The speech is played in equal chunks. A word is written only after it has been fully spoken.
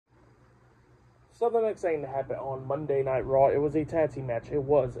So the next thing that happened on Monday Night Raw, it was a tag team match. It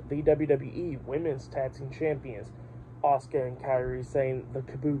was the WWE Women's Tag Team Champions, Asuka and Kairi, Sane, the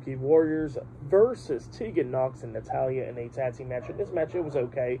Kabuki Warriors, versus Tegan Nox and Natalya in a tag team match. In this match, it was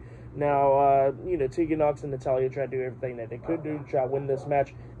okay. Now, Tegan Nox and Natalya tried to do everything that they could do to try to win this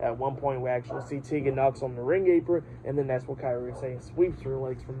match. At one point, we actually see Tegan Nox on the ring apron, and then that's what Kairi Sane sweeps her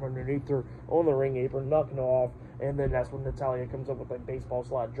legs from underneath her on the ring apron, knocking her off. And then that's when Natalya comes up with a baseball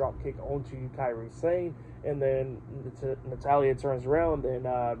slide drop kick onto Kairi Sane. And then Natalya turns around, and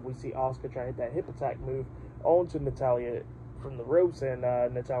we see Asuka try to hit that hip attack move onto Natalya from the ropes, and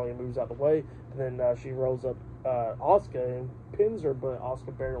Natalya moves out the way. And then she rolls up Asuka and pins her, but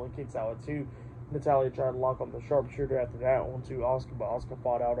Asuka barely kicks out at two. Natalya tried to lock on the sharpshooter after that onto Asuka, but Asuka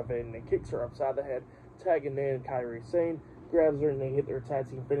fought out of it and then kicks her upside the head, tagging in Kairi Sane. Grabs her and they hit their tag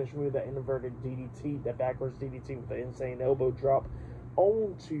team finish move, that inverted DDT, that backwards DDT with the insane elbow drop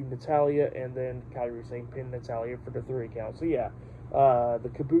onto Natalya, and then Kairi Sane pinned Natalya for the 3 count. So yeah, the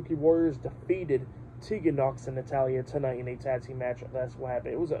Kabuki Warriors defeated Tegan Nox and Natalya tonight in a tag team match. That's what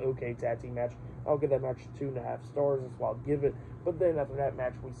happened. It was an okay tag team match. I'll give that match 2.5 stars. That's what I'll give it. But then after that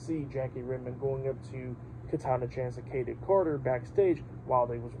match, we see Jackie Redmond going up to Katana Chance and Katie Carter backstage while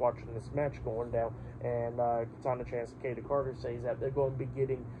they was watching this match going down. And Katana Chance and Katie Carter says that they're going to be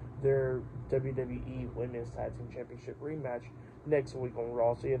getting their WWE Women's Tag Team Championship rematch next week on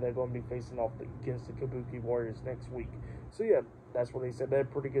Raw. So yeah, they're going to be facing off against the Kabuki Warriors next week. So yeah, that's what they said. They're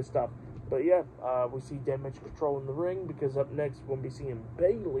pretty good stuff. But yeah, we see Damage Control in the ring, because up next we're going to be seeing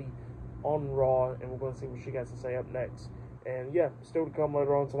Bayley on Raw, and we're going to see what she got to say up next. And yeah, still to come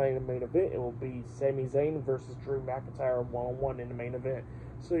later on tonight in the main event, it will be Sami Zayn versus Drew McIntyre one-on-one in the main event.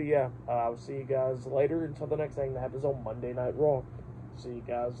 So yeah, I'll see you guys later until the next thing that happens on Monday Night Raw. See you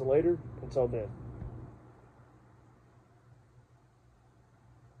guys later. Until then.